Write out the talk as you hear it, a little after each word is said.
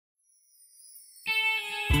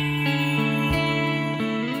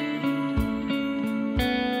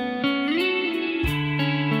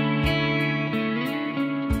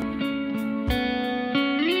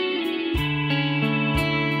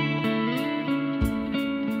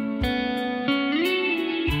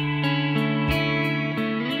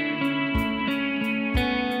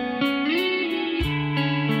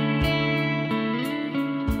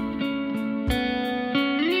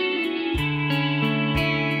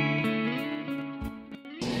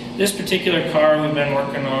This particular car we've been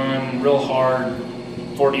working on real hard,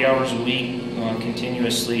 40 hours a week,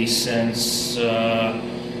 continuously since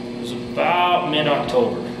it was about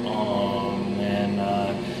mid-October. We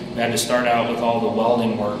had to start out with all the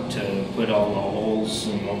welding work to put all the holes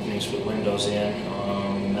and openings for the windows in.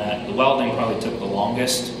 The welding probably took the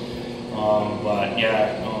longest, but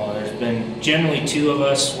yeah, there's been generally 2 of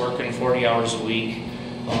us working 40 hours a week.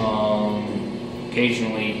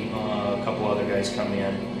 Occasionally a couple other guys come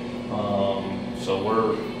in. So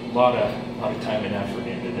we're a lot of time and effort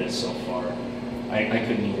into this so far. I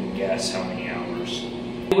couldn't even guess how many hours.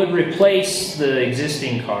 We would replace the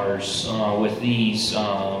existing cars with these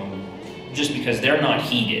just because they're not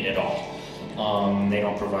heated at all. They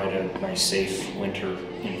don't provide a nice, safe winter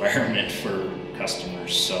environment for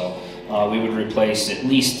customers. So we would replace at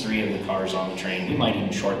least 3 of the cars on the train. We might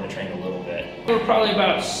even shorten the train a little bit. We're probably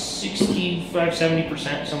about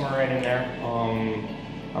 65–70%, somewhere right in there.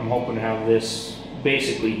 I'm hoping to have this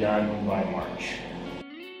basically done by March.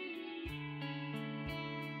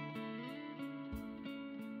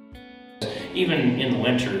 Even in the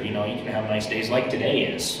winter, you can have nice days like today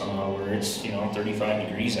is, where it's 35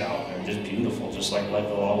 degrees out and just beautiful, just like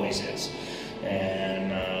Leadville always is.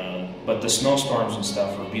 And but the snowstorms and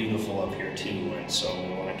stuff are beautiful up here too, and so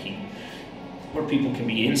we want to keep where people can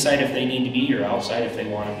be inside if they need to be or outside if they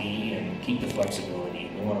want to be, and keep the flexibility.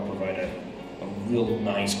 We want to provide a real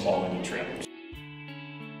nice quality trip.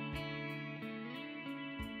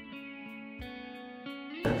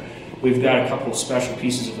 We've got a couple of special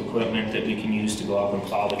pieces of equipment that we can use to go up and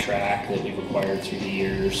plow the track that we've acquired through the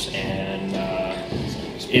years, and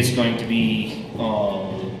it's going to be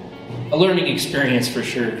a learning experience for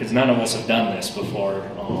sure, because none of us have done this before,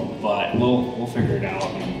 but we'll figure it out,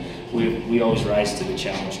 and we always rise to the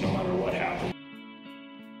challenge no matter what.